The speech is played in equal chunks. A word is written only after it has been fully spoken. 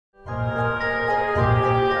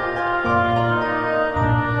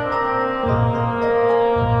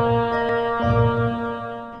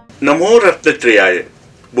नमो रत्नत्रयाय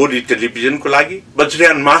बोधी टेलिभिजनको लागि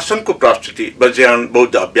वज्रयान महासंघको प्रस्तुति वज्रयान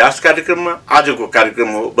बौद्ध अभ्यास कार्यक्रममा आजको कार्यक्रम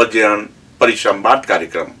हो वज्रयान परिसंवाद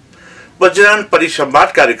कार्यक्रम। वज्रयान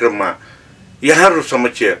परिसंवाद कार्यक्रममा यहाँहरु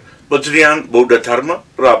समक्ष वज्रयान बौद्ध धर्म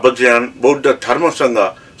र वज्रयान बौद्ध धर्मसँग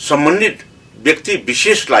सम्बन्धित व्यक्ति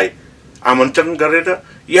विशेषलाई आमन्त्रण गरेर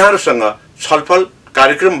यहाँहरुसँग छलफल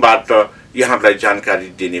कार्यक्रमबाट यहाँलाई जानकारी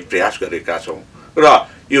दिने प्रयास गरेका छौं र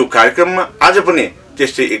यो कार्यक्रममा आज पनि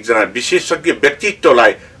त्यस्तै एकजना विशेषज्ञ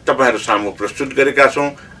व्यक्तित्वलाई तपाईहरु सामु प्रस्तुत गरेका छौं।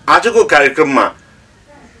 आजको कार्यक्रममा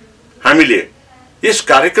हामीले यस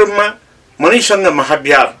कार्यक्रममा मणि संघ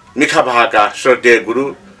महाविहार मिखा बाहाका श्रद्धेय गुरु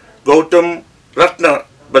गौतम रत्न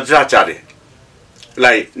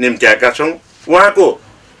बज्राचार्यलाई निम्त्याएका छौं। उहाँको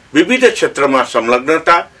विविध क्षेत्रमा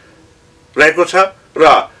संलग्नता रहेको छ र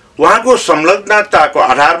उहाँको संलग्नताको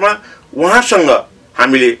आधारमा उहाँसँग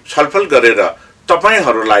हामीले छलफल गरेर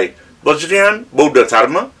तपाईहरुलाई वज्रयान बौद्ध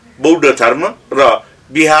धर्म र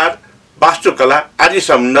विहार वास्तुकला आदि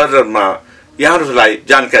सन्दर्भमा यहाँहरुलाई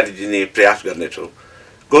जानकारी दिने प्रयास गर्नेछौं।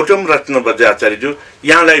 गौतम रत्न बज्राचार्यज्यू,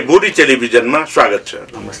 यहाँलाई बोधी टेलिभिजनमा स्वागत छ।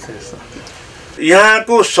 नमस्ते सर।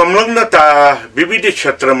 यहाँको संलग्नता विविध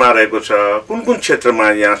क्षेत्रमा रहेको छ। कुन क्षेत्रमा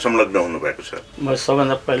यहाँ संलग्न हुनु भएको छ? म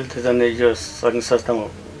सबभन्दा पहिले त जने यो संघ संस्थामा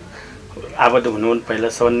आबद्ध हुनु पहिला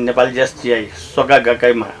सबभन्दा नेपाली एसटीआई सोगा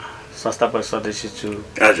गकाइमा संस्थापक सदस्य छु।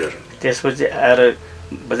 हजुर। त्यसपछि आएर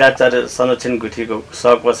बजाचार्य संरक्षण गुठीको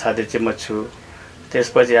सहकोषाध्यक्ष म छु।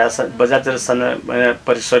 त्यसपछि बजाचार्य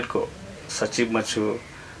परिषदको सचिव म छु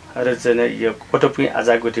र चाहिँ यो कोटोपी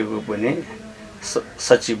आजा गुठीको पनि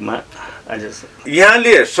सचिवमा आज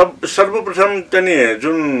यहाँले सर्वप्रथम पनि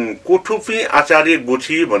जुन कोठुपी आचार्य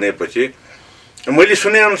गुठी भनेपछि मैले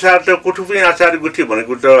सुने अनुसार त कोठुपी आचार्य गुठी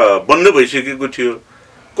भनेको त बन्द भइसकेको थियो।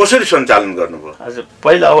 कसरी सञ्चालन गर्नुभयो? हजुर,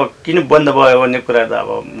 पहिला अब किन बन्द भयो भन्ने कुरा त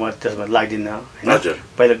अब म त्यसमा लाग्दिन हैन। हजुर।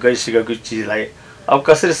 पहिला गइसकेको चिजलाई अब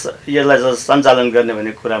कसरी यसलाई सञ्चालन गर्ने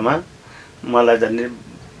भन्ने कुरामा मलाई झन्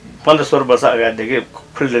 15-16 वर्ष अगाडिदेखि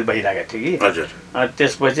खुल्दै भइरहेको थियो कि। हजुर।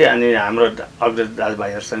 त्यसपछि अनि हाम्रो अग्रज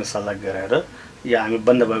दाजुभाइहरुसँग सल्लाह गरेर या हामी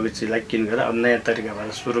बन्द भएको चिजलाई किन गरेर अब नयाँ तरिकाबाट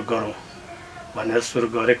सुरु गरौँ भनेर सुरु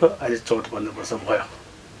गरेको। अहिले 14-15 वर्ष भयो।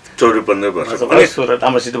 14-15 वर्ष अनि सुरु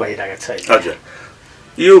राम्रोसित भइरहेको छ। हजुर।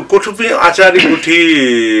 यो कोठुपी आचार्य गुठी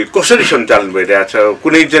कसरी सञ्चालन भइरहेछ?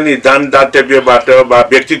 कुनै चाहिँ दान दातव्यबाट वा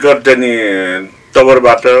व्यक्तिगत चाहिँ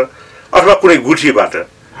तवरबाट अथवा कुनै गुठीबाट?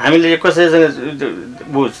 हामीले कसैसँग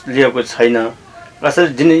लिएको छैन। कसैले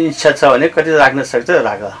दिने इच्छा छ भने कति राख्न सक्छ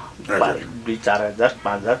राख, 2-4 हजार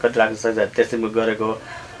 5 हजार कति राख्न सक्छ त्यसैमा गरेको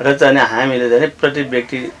र चाहिँ हामीले चाहिँ प्रति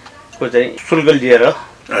व्यक्तिको चाहिँ शुल्क लिएर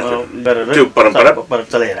गरेर त्यो परम्परा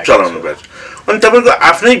चलाउनु भएको छ। अनि तपाईको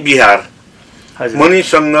आफ्नै बिहार मणि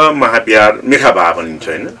संघ महाविहार मिखा बाहा भनिन्छ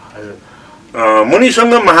हैन? मणि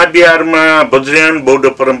संघ महाविहारमा वज्रयान बौद्ध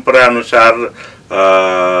परम्परा अनुसार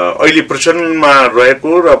अहिले प्रचलनमा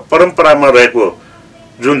रहेको र परम्परामा रहेको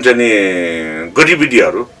जुन चाहिँ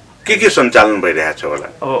गतिविधिहरू के सञ्चालन भइरहेछ होला?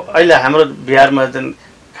 अब अहिले हाम्रो बिहारमा चाहिँ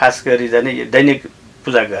खास गरी चाहिँ दैनिक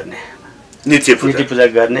पूजा गर्ने, नित्य पूजा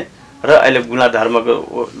गर्ने र अहिले गुणा धर्मको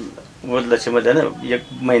उपलक्ष्यमा चाहिँ 1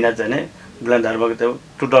 महिना चाहिँ गुणा धर्मको त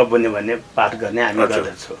टुटप बन्ने भन्ने पाठ गर्ने हामी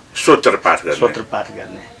गर्दछौँ। स्तोत्र पाठ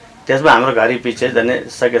गर्ने। त्यसमा हाम्रो घरि पछि जाने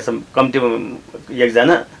सकेसम्म कम्तीमा 1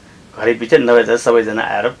 जना घरि पछि 90 जना सबैजना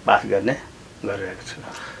आएर पाठ गर्ने गरिरहेको छु।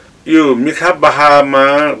 यो मिखा बाहामा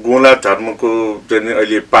गोला धर्मको चाहिँ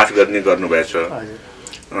अहिले पाठ गर्ने गर्नुभएछ।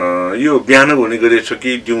 यो बिहान हुने गरेछ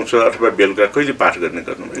कि दिउँसो अथवा बेलुका कहिले पाठ गर्ने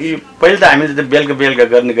गर्नुभएछ? पहिले त हामीले त बेलुका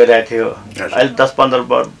गर्ने गरिरहेको थियो। अहिले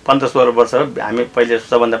 10-15 वर्ष हामी पहिले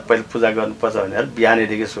सबभन्दा पहिले पूजा गर्नुपर्छ भनेर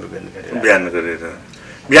बिहानैदेखि सुरु गर्ने गरेर।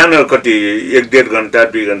 बिहान कति 1-1.5 घण्टा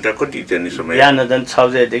 2 घण्टा कति चाहिँ समय? बिहान झन् 6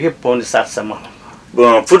 बजेदेखि पौने 7 सम्म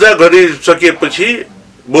पूजा गरिसकेपछि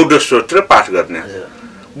बौद्ध स्तोत्र पाठ गर्ने।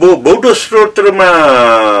 बौद्ध स्तोत्रमा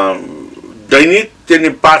दैनिक चाहिँ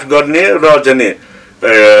पाठ गर्ने र चाहिँ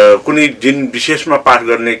कुनै दिन विशेषमा पाठ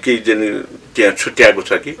गर्ने केही चाहिँ त्यहाँ छुट्याएको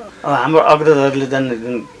छ कि? हाम्रो अग्रजहरूले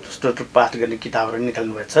जुन स्तोत्र पाठ गर्ने किताबहरू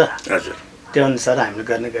निकाल्नु भएको छ। हजुर। त्यो अनुसार हामीले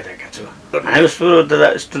गर्ने गरिरहेका छौँ। हामी सुरु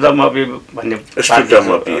त स्तुतमपि भन्ने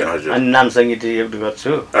अनि नाम सङ्गीत एउटा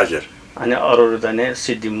गर्छु। हजुर। अनि अरू जाने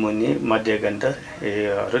सिद्धिमुनि मध्यगण्ड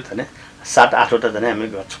यहरू जाने 7-8वटा जाने हामी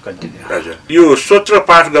गर्छौँ कन्टिन्यू। हजुर। यो स्तोत्र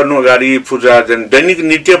पाठ गर्नु अगाडि पूजा दैनिक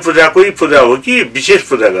नित्य पूजाकै पूजा हो कि विशेष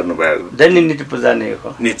पूजा गर्नुभयो? दैनिक नित्य पूजा नै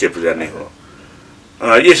हो। नित्य पूजा नै हो।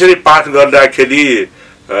 यसरी पाठ गर्दाखेरि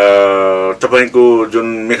तपाईको जुन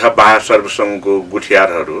मिखा बाहा सर्वसङ्घको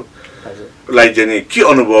गुठियारहरूलाई चाहिँ के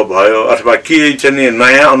अनुभव भयो अथवा के चाहिँ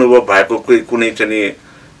नयाँ अनुभव भएको कुनै चाहिँ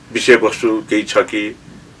विषयवस्तु केही छ कि?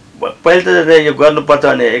 पहिले त यो गर्नुपर्छ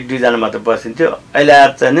भने 1-2 जना मात्र बसिन्थ्यो। अहिले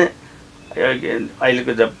आएर चाहिँ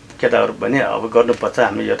अहिलेको जब केटाहरू पनि अब गर्नुपर्छ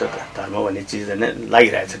हामी एउटा धर्म भन्ने चिज नै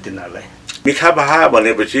लागिरहेछ तिनीहरूलाई। मिखा बाहा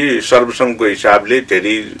भनेपछि सर्वसङ्घको हिसाबले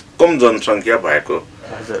धेरै कम जनसङ्ख्या भएको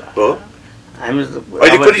हो। हामी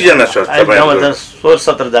अहिले कतिजना छ तपाईँको?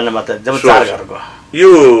 16-17 जना मात्र, जब 4 घरको। यो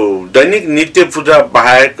दैनिक नित्य पूजा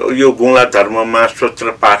बाहेक यो गुणा धर्ममा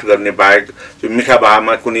स्तोत्र पाठ गर्ने बाहेक त्यो मिखा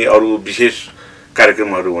बाहामा कुनै अरू विशेष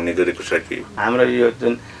कार्यक्रमहरू हुने गरेको छ कि? हाम्रो यो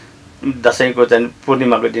जुन दसैँको चाहिँ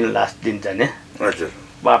पूर्णिमाको दिन लास्ट दिन चाहिँ नि हजुर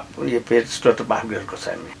यो फेरि स्तोत्र पाठ गरेको छ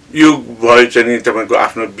हामी। यो भयो चाहिँ तपाईँको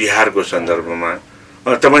आफ्नो बिहारको सन्दर्भमा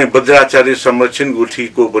तपाईँ वज्राचार्य संरक्षण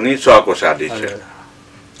गुठीको पनि सहकोषाध्यक्ष छ।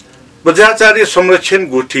 वज्राचार्य संरक्षण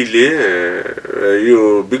गुठीले यो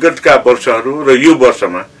विगतका वर्षहरू र यो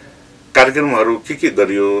वर्षमा कार्यक्रमहरू के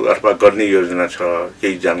गरियो अथवा गर्ने योजना छ,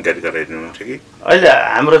 केही जानकारी गराइदिनुहुन्छ कि? अहिले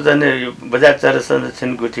हाम्रो चाहिँ यो वज्राचार्य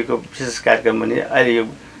संरक्षण गुठीको विशेष कार्यक्रम भने अहिले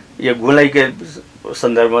यो गुलाइकै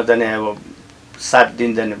सन्दर्भमा चाहिँ अब 7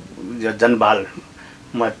 दिन चाहिँ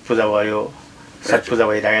जनबालमा पूजा भयो, छठ पूजा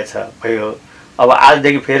भइरहेको छ भयो। अब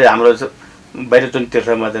आजदेखि फेरि हाम्रो वैरचुन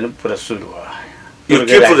तीर्थमा चाहिँ पुरा सुरु भयो। यो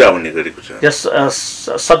के पूजा हुने गरेको छ? यस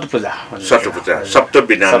सट पूजा,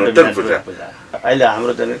 सप्तविनानोत्तर पूजा। अहिले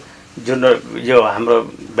हाम्रो चाहिँ जुन यो हाम्रो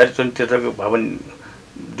वैरचुन तीर्थको भवन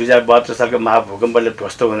 2072 सालको महाभूकम्पले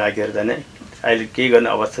ध्वस्त हुँदाखेरि चाहिँ अहिले केही गर्ने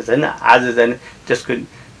अवस्था छैन। आज चाहिँ त्यसको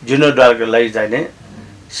जीर्णोद्धारको लागि चाहिँ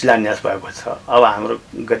शिलान्यास भएको छ। अब हाम्रो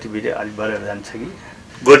गतिविधि अलिक बढेर जान्छ कि?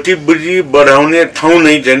 गतिविधि बढाउने ठाउँ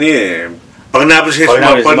नै चाहिँ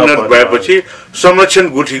भग्नावशेषमा परिणत भएपछि संरक्षण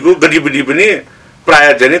गुठीको गतिविधि पनि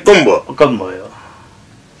प्राय चाहिँ कम भयो।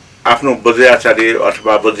 आफ्नो वज्राचार्य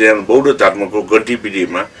अथवा वज्रयान बौद्ध धर्मको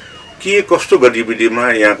गतिविधिमा के कस्तो गतिविधिमा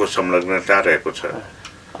यहाँको संलग्नता रहेको छ?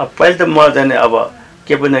 अब पहिले त म चाहिँ अब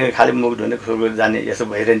के पनि खालि मुख धुने खुर्को जाने यसो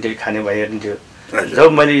भइरहन्थ्यो, खाने भइरहन्थ्यो।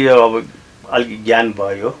 जब मैले यो अब अलिक ज्ञान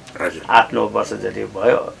भयो, 8-9 वर्ष जति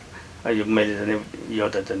भयो, यो मैले चाहिँ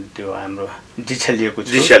एउटा चाहिँ त्यो हाम्रो दीक्षा लिएको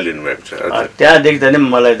छु। दीक्षा लिनुभएको छ। त्यहाँदेखि चाहिँ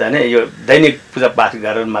मलाई चाहिँ यो दैनिक पूजा पाठ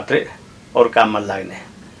गरेर मात्रै अरू काममा लाग्ने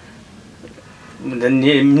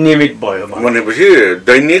नियमित भयो भनेपछि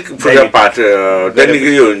दैनिक पूजा पाठ, दैनिक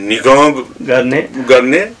यो निगम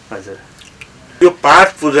गर्ने। हजुर, यो पाठ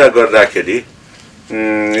पूजा गर्दाखेरि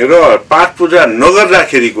र पाठ पूजा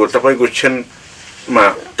नगर्दाखेरिको तपाईँको क्षणमा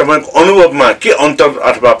तपाईँको अनुभवमा के अन्तर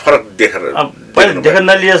अथवा फरक देख्न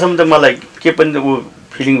नलिएसम्म त मलाई के पनि ऊ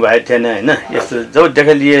फिलिङ भएको थिएन होइन। यस्तो जब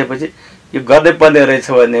देखा लिएपछि यो गर्दै पर्ने रहेछ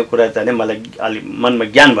भन्ने कुरा चाहिँ मलाई अलिक मनमा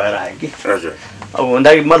ज्ञान भएर आयो कि। हजुर, अब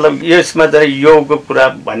हुँदाखेरि मतलब यसमा चाहिँ योगको कुरा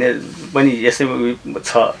भने पनि यसै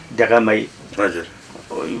छ देखामै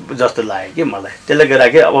जस्तो लाग्यो कि मलाई। त्यसले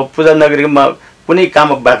गर्दाखेरि अब पूजा नगरिकन म कुनै काम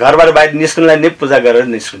घरबाट बाहिर निस्कनलाई नै पूजा गरेर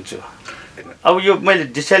निस्कन्छु। अब यो मैले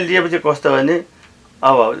दीक्षा लिएपछि कस्तो भने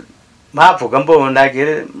अब महाभूकम्प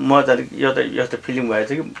हुँदाखेरि म चाहिँ यस्तो फिलिङ भएछ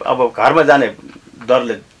कि अब घरमा जाने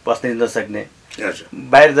डरले बस्नै नसक्ने,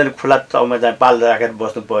 बाहिर जाने खुला ठाउँमा जाने पाल राखेर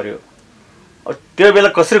बस्नु पर्यो। त्यो बेला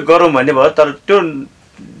कसरी गरौँ भन्ने भयो। तर त्यो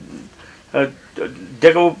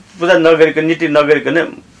दिएको पूजा नगरिकन नीति नगरिकन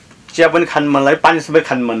चिया पनि खानु मन लाग्यो, पानी सबै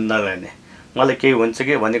खानु मन नलाग्ने, मलाई केही हुन्छ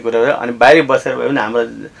कि भन्ने कुरा हो। अनि बाहिर बसेर भयो भने हाम्रो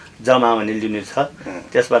जमा भन्ने लिनु छ,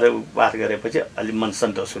 त्यसबाट पाठ गरेपछि अलिक मन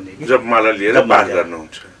सन्तोष हुने कि जपमाला लिएर पाठ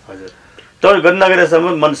गर्नुहुन्छ। हजुर, तर गर्न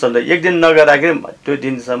नगरेसम्म मन सन्तोष। एक दिन नगराखेरि त्यो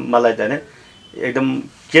दिनसम्म मलाई चाहिँ एकदम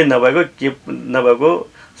के नभएको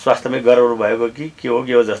स्वास्थ्यमै गडबड भएको कि के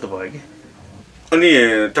हो जस्तो भयो कि। अनि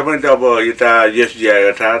तपाईँ त अब यता एसजिआई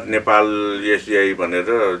अर्थात् नेपाल एसजिआई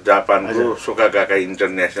भनेर जापानको सोकागाका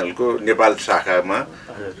इन्टरनेसनलको नेपाल शाखामा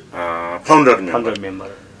फाउन्डर मेम्बर।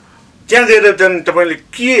 त्यहाँ गएर चाहिँ तपाईँले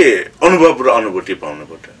के अनुभव र अनुभूति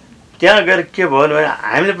पाउनुभयो त? त्यहाँ गएर के भयो भने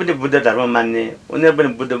हामीले पनि बुद्ध धर्म मान्ने, उनीहरू पनि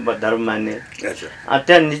बुद्ध धर्म मान्ने।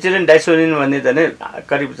 त्यहाँ निचुरेन डाइसोनिन भन्ने चाहिँ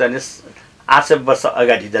करिब चाहिँ 800 वर्ष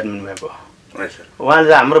अगाडि जन्मिनु भएको।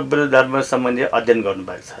 उहाँले हाम्रो बुद्ध धर्म सम्बन्धी अध्ययन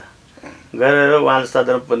गर्नुभएको छ। गरेर उहाँले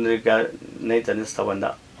सदर पत्रिका नै चाहिँ सबभन्दा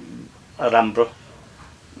राम्रो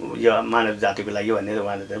यो मानव जातिको लागि भनेर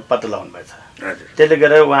उहाँले चाहिँ पत्ता लगाउनु भएको छ। त्यसले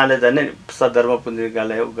गर्दा उहाँले चाहिँ सदर्म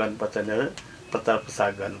पत्रिकालाई गर्नुपर्छ भनेर प्रचार प्रसार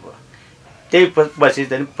गर्नुभयो। त्यही पछि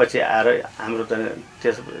चाहिँ पछि आएर हाम्रो चाहिँ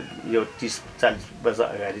त्यस यो 30-40 वर्ष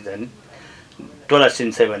अगाडि चाहिँ टोला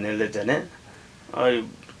सिन्से भन्नेले चाहिँ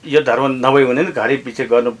यो धर्म नभई हुने घरि पछि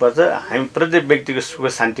गर्नुपर्छ, हामी प्रत्येक व्यक्तिको सुख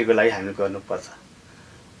शान्तिको लागि हामी गर्नुपर्छ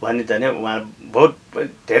भन्ने चाहिँ उहाँ बहुत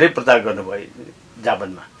धेरै प्रचार गर्नुभयो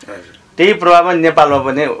जापानमा। त्यही प्रभावमा नेपालमा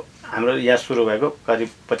पनि हाम्रो यहाँ सुरु भएको करिब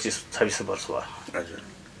 25-26 वर्ष भयो।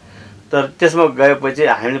 तर त्यसमा गएपछि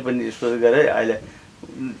हामीले पनि सोच गरेँ अहिले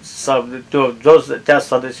सब त्यो जो त्यहाँ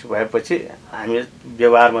सदस्य भएपछि हामी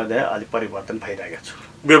व्यवहारमा चाहिँ अलिक परिवर्तन भइरहेको छु।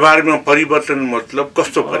 व्यवहारमा परिवर्तन मतलब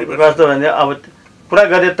कस्तो परिवर्तन? कस्तो भने अब कुरा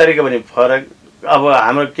गर्ने तरिका पनि फरक। अब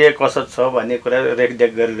हाम्रो के कसो छ भन्ने कुरा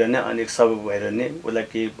रेखदेख गरिरहने अनि सब भइरहने, उसलाई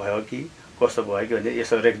केही भयो कि कस्तो भयो कि भने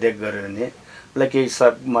यसो रेखदेख गरिरहने, उसलाई केही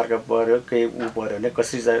मर्का पऱ्यो केही ऊ पऱ्यो भने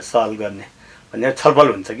कसरी सल्भ गर्ने भन्ने छलफल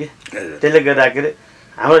हुन्छ कि। त्यसले गर्दाखेरि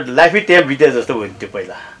हाम्रो लाइफै त्यहाँ बिते जस्तो हुन्थ्यो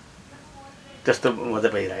पहिला, त्यस्तो मजा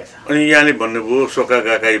भइरहेको छ। अनि यहाँले भन्नुभयो सोका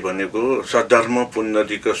काकाई भनेको सधर्म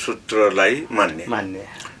पुण्डरीको सूत्रलाई मान्ने।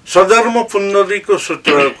 सधर्म पुण्डरीको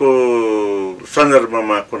सूत्रको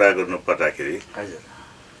सन्दर्भमा कुरा गर्नु पर्दाखेरि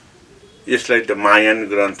यसलाई त मायान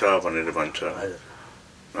ग्रन्थ भनेर भन्छ।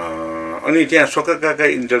 अनि त्यहाँ सोका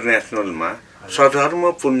काकाई इन्टरनेसनलमा सधर्म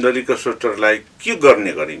पुण्डरीको सूत्रलाई के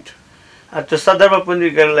गर्ने गरिन्छ? त्यो सधर्म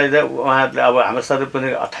पुण्डरीकोलाई चाहिँ उहाँहरूले अब हाम्रो सधर्म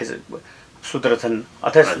पुण्डरी 28 सूत्र छन्।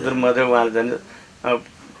 28 सूत्रमध्ये उहाँले झन्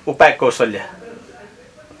उपाय कौशल्य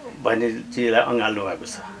भन्ने चिजलाई अँगाल्नु भएको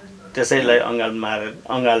छ। त्यसैलाई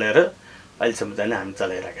अँगालेर अहिलेसम्म चाहिँ हामी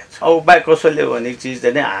चलाइरहेका छौँ। अब उपाय कौशल्य भन्ने चिज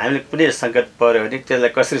चाहिँ हामीले कुनै सङ्कट पऱ्यो भने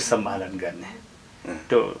त्यसलाई कसरी सम्हालन गर्ने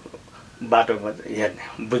त्यो बाटोमा हेर्ने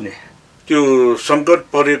बुझ्ने। त्यो सङ्कट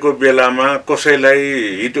परेको बेलामा कसैलाई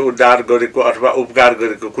हित उद्धार गरेको अथवा उपकार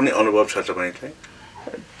गरेको कुनै अनुभव छ तपाईँलाई?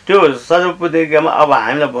 त्यो सधर्म पुण्डरीकोमा अब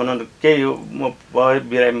हामीलाई बनाउनु केही म भयो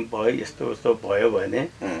बिरामी भयो यस्तो उस्तो भयो भने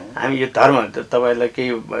हामी यो धर्म तपाईँलाई केही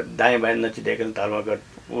दायाँ बायाँ नचिताइकन धर्म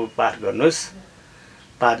पाठ गर्नुहोस्,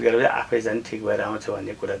 पाठ गरेर आफै चाहिँ ठिक भएर आउँछ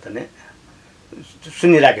भन्ने कुरा त नै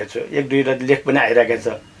सुनिराखेको छु। 1-2 लेख पनि आइरहेको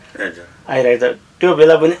छ। त्यो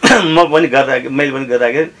बेला पनि मैले पनि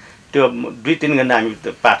गर्दाखेरि त्यो 2-3 घन्टा हामी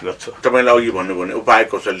पाठ गर्छौँ। तपाईँलाई अघि भन्नुभयो भने उपाय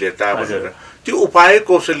कौशल्यता भनेर, त्यो उपाय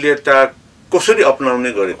कौशल्यता कसरी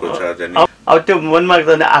अपनाउने गरेको छ? अब त्यो मनमा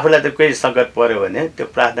आफूलाई त कोही सङ्कट पऱ्यो भने त्यो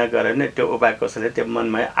प्रार्थना गऱ्यो भने त्यो उपाय कौशल्य त्यो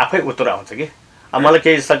मनमा आफै उत्तर आउँछ कि। अब मलाई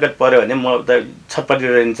केही सङ्कट पऱ्यो भने म त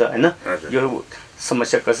छटपटिरहन्छ होइन, यो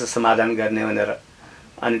समस्या कसरी समाधान गर्ने भनेर।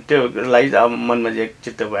 अनि त्योलाई अब मनमा एक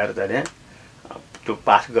चित्त भएर जाने त्यो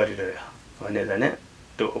पाठ गरिरह्यो भने जाने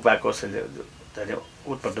त्यो उपाय कौशल्य जाने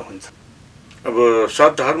उत्पन्न हुन्छ। अब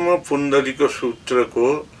सधर्म पुण्डरीको सूत्रको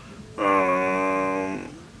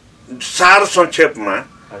सार संक्षेपमा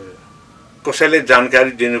कसैले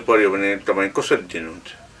जानकारी दिनु पर्यो भने तपाईँ कसरी दिनुहुन्छ?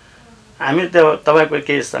 हामी तपाईँको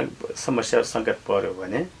केही समस्या सङ्कट पऱ्यो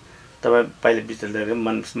भने तपाईँ पहिले विचार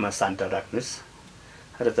मनमा शान्त राख्नुहोस्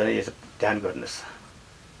र चाहिँ यसो ध्यान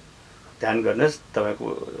गर्नुहोस् तपाईँको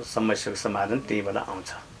समस्याको समाधान त्यही बेला आउँछ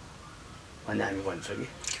भन्ने हामी भन्छौँ कि।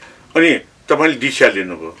 अनि तपाईँले दिशा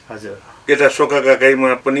लिनुभयो। हजुर। यता सोका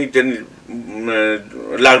काकाईमा पनि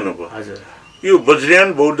त्यहाँ लाग्नुभयो। हजुर। यो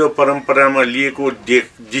वज्रयान बौद्ध परम्परामा लिएको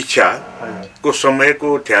दीक्षाको समयको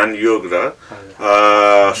ध्यान योग र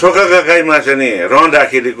सोका काकाईमा चाहिँ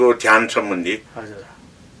रहँदाखेरिको ध्यान सम्बन्धी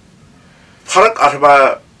फरक अथवा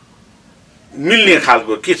मिल्ने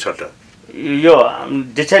खालको के छ त? यो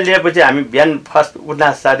दीक्षा लिएपछि हामी बिहान फर्स्ट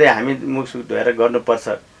उठ्दा साथै हामी मुखसुख धोएर गर्नुपर्छ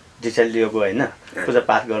दीक्षा लिएको होइन,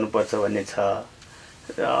 पूजापाठ गर्नुपर्छ भन्ने छ।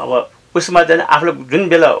 अब उसमा चाहिँ आफूलाई जुन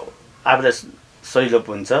बेला आफूलाई सजिलो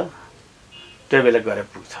हुन्छ त्यो बेला गरे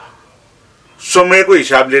पुग्छ। समयको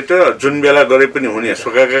हिसाबले त जुन बेला गरे पनि हुने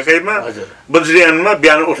सोका काकाईमा, वज्रयानमा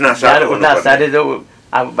बिहान उठ्न साथै जो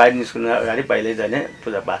अब बाहिर निस्कनु अगाडि पहिल्यै जाने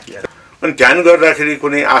पूजापाठ गरेर। अनि ध्यान गर्दाखेरि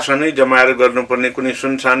कुनै आसनै जमाएर गर्नुपर्ने, कुनै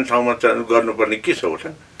सुनसान ठाउँमा गर्नुपर्ने के छ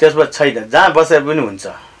उठा? त्यसमा छैन, जहाँ बसे पनि हुन्छ,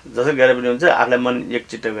 जसो गरे पनि हुन्छ, आफूलाई मन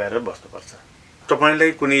एकचित्त गरेर बस्नुपर्छ।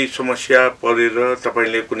 तपाईँलाई कुनै समस्या परेर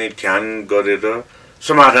तपाईँले कुनै ध्यान गरेर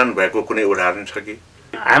समाधान भएको कुनै उदाहरण छ कि?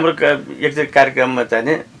 हाम्रो एकचोटि कार्यक्रममा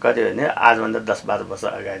चाहिँ कति भने आजभन्दा 10-12 वर्ष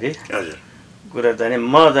अगाडि कुरा चाहिँ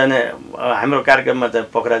म जाने हाम्रो कार्यक्रममा चाहिँ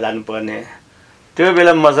पोखरा जानुपर्ने, त्यो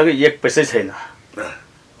बेला मसँग 1 पैसै छैन,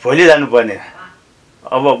 भोलि जानुपर्ने।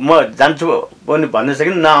 अब म जान्छु पनि भन्न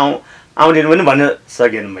सकिनँ, आउँदिन पनि भन्न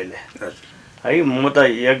सकेन मैले है। म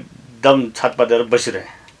त एकदम छटपटेर बसिरहेँ,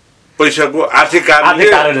 पैसाको आर्थिक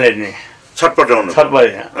कारणले नै छटपटाउनु।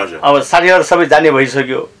 अब साथीहरू सबै जाने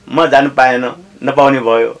भइसक्यो, म जानु पाएन, नपाउने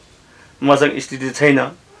भयो, मसँग स्थिति छैन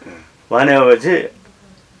भनेपछि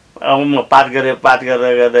अब म पाठ गरेर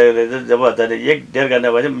जब 1-1.5 घन्टा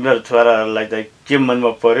भएपछि मेरो छोराहरूलाई चाहिँ के मनमा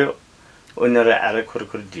पर्यो, उनीहरू आएर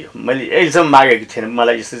खुरखुर दियो। मैले अहिलेसम्म मागेको थिएन,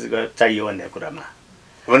 मलाई यसो चाहियो भन्ने कुरामा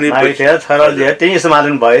मागेको थिएँ, छोराले दियो, त्यही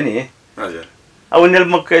समाधान भयो नि। अब उनीहरू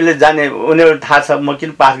म कहिले जाने, उनीहरू थाहा छ म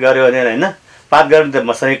किन पाठ गऱ्यो भनेर होइन, पाठ गर्नु त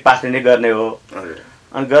मसँग पाठ नै गर्ने हो।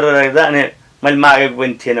 अनि गरेर राख्दा अनि मैले मागेको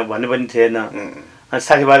पनि थिएन, भन्ने पनि थिएन। अनि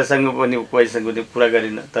साथीभाइसँग पनि कोहीसँग पनि कुरा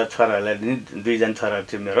गरिनँ, तर छोराहरूलाई 2जना छोराहरू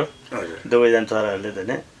थियो मेरो, 2जना छोराहरूले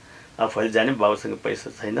त अब भोलि जाने बाबुसँग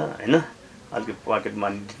पैसा छैन होइन, अलिकति पकेट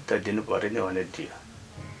मनी त दिनु पऱ्यो नि भनेर दियो।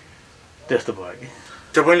 त्यस्तो भयो कि।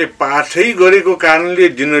 तपाईले पाठै गरेको कारणले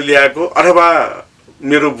दिन ल्याएको अथवा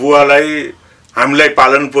मेरो बुवालाई हामीलाई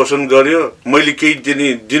पालन पोषण गर्यो मैले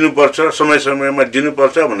केही दिनुपर्छ समय समयमा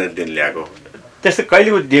दिनुपर्छ भनेर दिन ल्याएको त्यस्तो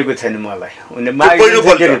कहिले दिएको छैन मलाई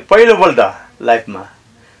उनीहरूले पहिलोपल्ट लाइफमा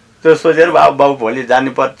त्यो सोचेर बाबु भोलि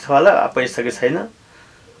जानुपर्छ होला पैसा कि छैन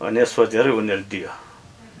भनेर सोचेर उनीहरूले दियो।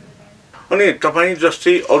 अनि तपाईँ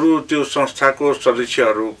जस्तै अरू त्यो संस्थाको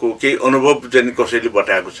सदस्यहरूको केही अनुभव चाहिँ कसैले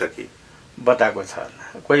बताएको छ कि? बताएको छ।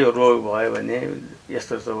 कोही रोग भयो भने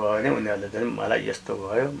यस्तो भयो भने उनीहरूले चाहिँ मलाई यस्तो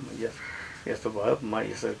भयो यस्तो भयो म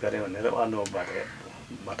यसो गरेँ भनेर अनुभवबाट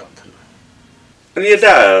बताउँछन्। अनि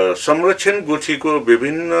यता संरक्षण गुठीको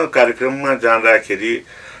विभिन्न कार्यक्रममा जाँदाखेरि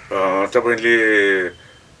तपाईले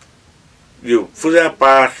यो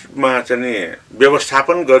पूजापाठमा चाहिँ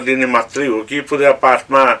व्यवस्थापन गरिदिने मात्रै हो कि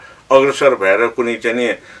पूजापाठमा अग्रसर भएर कुनै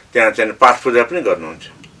चाहिँ त्यहाँ चाहिँ पाठ पूजा पनि गर्नुहुन्छ?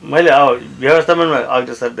 मैले व्यवस्थापनमा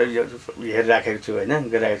अग्रसर हेरिराखेको छु होइन,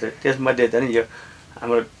 गरिराखेको छु। त्यसमध्ये चाहिँ यो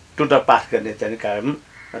हाम्रो टुटा पाठ गर्ने चाहिँ कार्यक्रम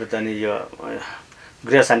र चाहिँ यो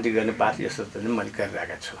गृह शान्ति गर्ने पाठ यस्तो चाहिँ मैले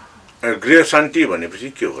गरिरहेको छु। गृह शान्ति भनेपछि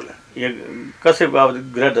के होला? यो कसैको अब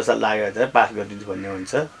गृह दशा लाग्यो भने पाठ गरिदिनु भन्ने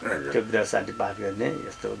हुन्छ, त्यो गृह शान्ति पाठ गर्ने,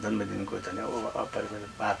 यस्तो जन्मदिनको चाहिँ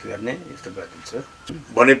पाठ गर्ने यस्तो गरिदिन्छु।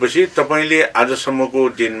 भनेपछि तपाईँले आजसम्मको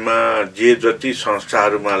दिनमा जे जति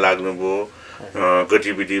संस्थाहरूमा लाग्नुभयो,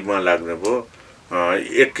 गतिविधिमा लाग्नुभयो,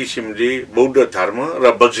 एक किसिमले बौद्ध धर्म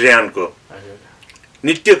र वज्रयानको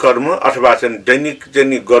नित्य कर्म अथवा चाहिँ दैनिक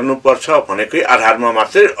चाहिँ गर्नुपर्छ भनेकै आधारमा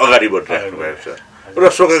मात्रै अगाडि बढिराख्नु भएको छ। र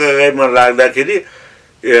शोकगाईमा लाग्दाखेरि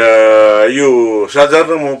यो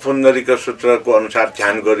साधारण पुण्डरीका सूत्रको अनुसार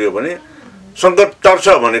ध्यान गरियो भने सङ्कट टर्छ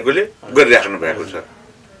भनेकोले गरिराख्नु भएको छ।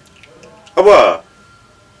 अब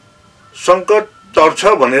सङ्कट टर्छ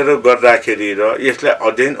भनेर गर्दाखेरि र यसलाई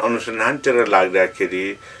अध्ययन अनुसन्धानतिर लाग्दाखेरि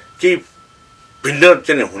केही भिन्न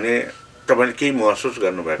चाहिँ हुने तपाईँले केही महसुस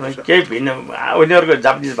गर्नुभएको छ? केही भिन्न, उनीहरूको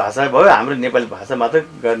जापानिज भाषा भयो, हाम्रो नेपाली भाषा मात्र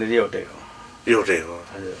गर्ने एउटै हो। एउटै हो।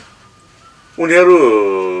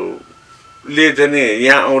 उनीहरूले चाहिँ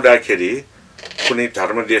यहाँ आउँदाखेरि कुनै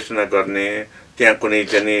धर्म देशना गर्ने, त्यहाँ कुनै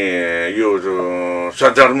चाहिँ यो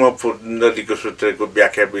सधर्म पुण्डरीको सूत्रको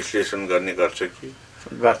व्याख्या विश्लेषण गर्ने गर्छ कि?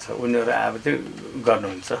 गर्छ, उनीहरू अब चाहिँ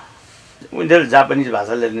गर्नुहुन्छ। उनीहरू जापानिज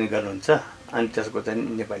भाषाले गर्नुहुन्छ अनि त्यसको चाहिँ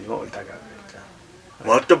नेपालीमा उल्टा गर्नुहुन्छ।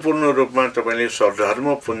 महत्त्वपूर्ण रूपमा तपाईँले सधर्म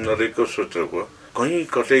पुण्डरीको सूत्रको कहीँ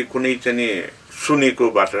कतै कुनै चाहिँ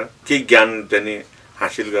सुनेकोबाट केही ज्ञान चाहिँ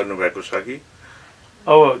हासिल गर्नुभएको छ कि?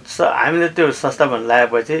 अब हामीले त्यो संस्थामा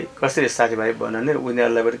लगाएपछि कसरी साथीभाइ बनाउने,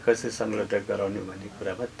 उनीहरूलाई पनि कसरी संलग्न गराउने भन्ने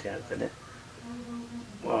कुरामा त्यहाँ चाहिँ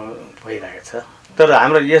भइरहेको छ। तर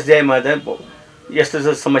हाम्रो एसडिआईमा चाहिँ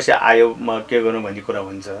यस्तो समस्या आयो म के गर्नु भन्ने कुरा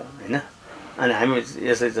हुन्छ होइन। अनि हामी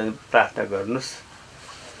यसै चाहिँ प्रार्थना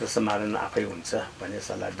गर्नुहोस् र समाधान आफै हुन्छ भन्ने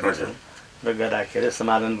सल्लाह दिन्छौँ र गर्दाखेरि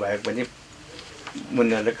समाधान भएको पनि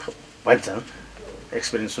उनीहरूले भन्छन्,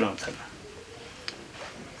 एक्सपिरियन्स सुनाउँछन्।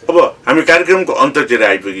 अब हामी कार्यक्रमको अन्ततिर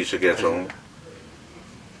आइपुगिसकेका छौँ।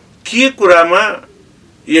 के कुरामा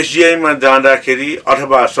एसडिआईमा जाँदाखेरि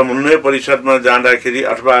अथवा समन्वय परिषदमा जाँदाखेरि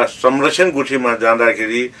अथवा संरक्षण गुठीमा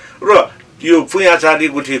जाँदाखेरि र यो पुई आचार्य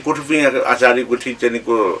गुठी कोठुपुई आचार्य गुठी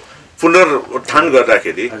चाहिँको पुनरुत्थान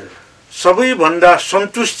गर्दाखेरि सबैभन्दा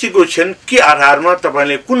सन्तुष्टिको क्षण के आधारमा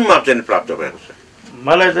तपाईँले कुन माप चाहिँ प्राप्त भएको छ?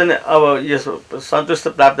 मलाई चाहिँ अब यो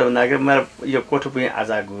सन्तुष्ट प्राप्त भन्दाखेरि मेरो यो कोठुपुई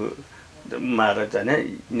आचार्यमा र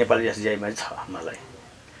चाहिँ नेपाली एसडिआईमा छ मलाई।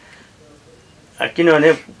 किनभने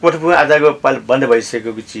कोठुपुई आचार्यको बन्द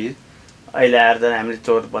भइसकेको चिज अहिले आएर चाहिँ हामीले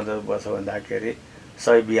 14-15 वर्ष भन्दाखेरि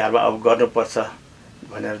सबै बिहारमा अब गर्नुपर्छ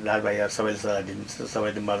भनेर दाजुभाइहरू सबैले सल्लाह दिन्छ,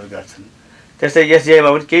 सबैले मद्दत गर्छन्। त्यस्तै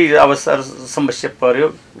एसडिआईमा पनि केही अवसर समस्या पर्यो,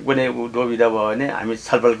 कुनै दुविधा भयो भने हामी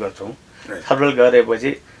छलफल गर्छौँ। छलफल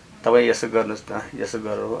गरेपछि तपाईँ यसो गर्नुहोस् न, यसो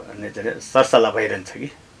गरौँ भन्ने चाहिँ सरसल्लाह भइरहन्छ कि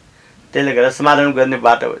त्यसले गर्दा समाधान गर्ने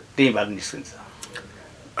बाटो त्यहीँबाट निस्किन्छ।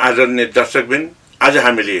 आदरणीय दर्शकबिन, आज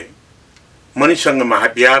हामीले मणि सङ्घ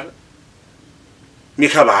महाविहार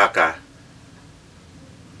मिखा बाहाका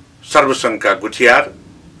सर्वसङ्घका गुठियार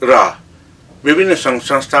र विभिन्न सङ्घ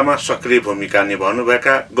संस्थामा सक्रिय भूमिका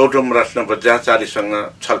निभाउनुभएका गौतम रत्न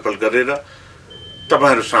बज्राचार्यसँग छलफल गरेर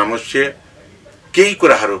तपाईँहरू समक्ष केही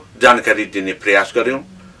कुराहरू जानकारी दिने प्रयास गर्यौँ।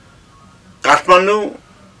 काठमाडौँमा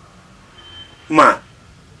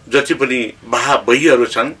जति पनि महाबहीहरू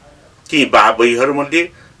छन् ती महाबहीहरूमध्ये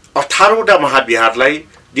 18वटा महाविहारलाई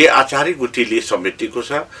जे आचार्य गुठीले समेटेको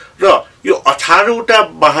छ र यो 18वटा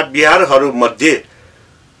महाविहारहरूमध्ये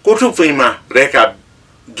कोठुपुईमा रहेका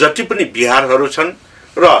जति पनि विहारहरू छन्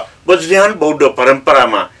र वज्रयान बौद्ध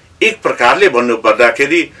परम्परामा एक प्रकारले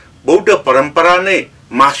भन्नुपर्दाखेरि बौद्ध परम्परा नै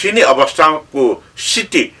मासिने अवस्थाको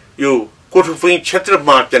स्थिति यो कोठुपुई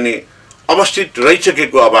क्षेत्रमा चाहिँ अवस्थित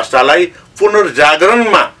रहिसकेको अवस्थालाई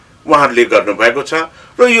पुनर्जागरणमा उहाँहरूले गर्नुभएको छ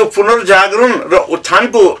र यो पुनर्जागरण र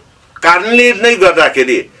उत्थानको कारणले नै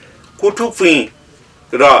गर्दाखेरि कोठुपुई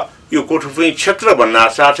र यो कोठुपुई क्षेत्र भन्ना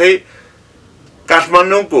साथै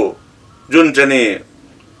काठमाडौँको जुन चाहिँ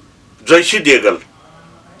जैसी देगलबाट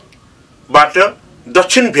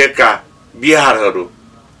दक्षिण भेगका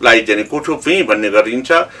बिहारहरूलाई चाहिँ कोठुपुई भन्ने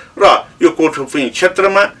गरिन्छ र यो कोठुपुई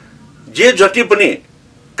क्षेत्रमा जे जति पनि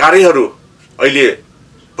कार्यहरू अहिले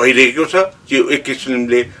भइरहेको छ यो एक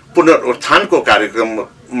किसिमले पुनरुत्थानको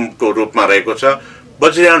कार्यक्रमको रूपमा रहेको छ।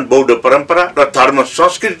 वज्रयान बौद्ध परम्परा र धर्म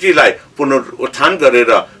संस्कृतिलाई पुनरुत्थान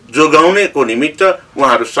गरेर जोगाउनेको निमित्त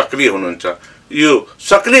उहाँहरू सक्रिय हुनुहुन्छ। यो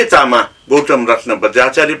सक्रियतामा गौतम रत्न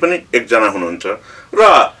बज्राचार्य पनि एकजना हुनुहुन्छ र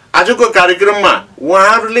आजको कार्यक्रममा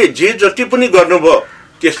उहाँहरूले जे जति पनि गर्नुभयो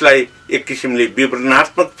त्यसलाई एक किसिमले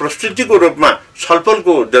विवरणात्मक प्रस्तुतिको रूपमा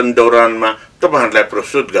छलफलको दौरानमा तपाईहरुलाई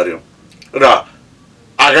प्रस्तुत गर्यौं र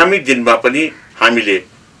आगामी दिनमा पनि हामीले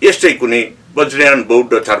यस्तै कुनै वज्रयान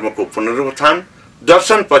बौद्ध धर्मको पुनरुत्थान,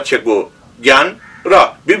 दर्शन पक्षको ज्ञान र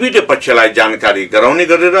विविध पक्षलाई जानकारी गराउने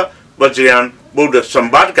गरेर वज्रयान बौद्ध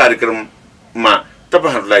संवाद कार्यक्रममा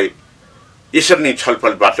तपाईहरुलाई यसरी नै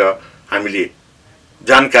छलफलबाट हामीले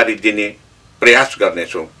जानकारी दिने प्रयास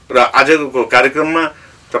गर्नेछौं र आजको कार्यक्रममा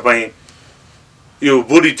तपाई यो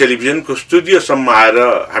बोडी टेलिभिजनको स्टुडियोसम्म आएर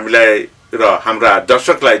हामीलाई र हाम्रा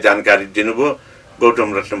दर्शकलाई जानकारी दिनुभयो।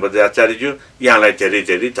 गौतम रत्न बज्राचार्यज्यू, यहाँलाई धेरै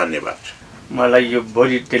धेरै धन्यवाद। मलाई यो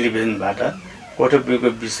बोडी टेलिभिजनबाट कोठुपुईको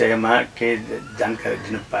विषयमा केही जानकारी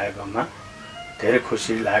दिन पाएकोमा धेरै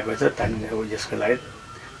खुसी लागेको छ। यसको लागि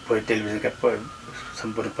बोडी टेलिभिजनका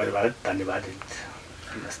सम्पूर्ण परिवारलाई धन्यवाद दिन्छु।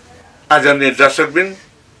 आदरणीय दर्शकबिन,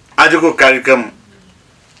 आजको कार्यक्रम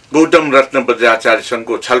गौतम रत्न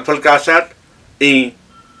बज्राचार्यसँगको छलफलका साथ यही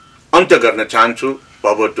अन्त्य गर्न चाहन्छु।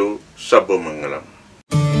 भवतु सर्वमङ्गलम्।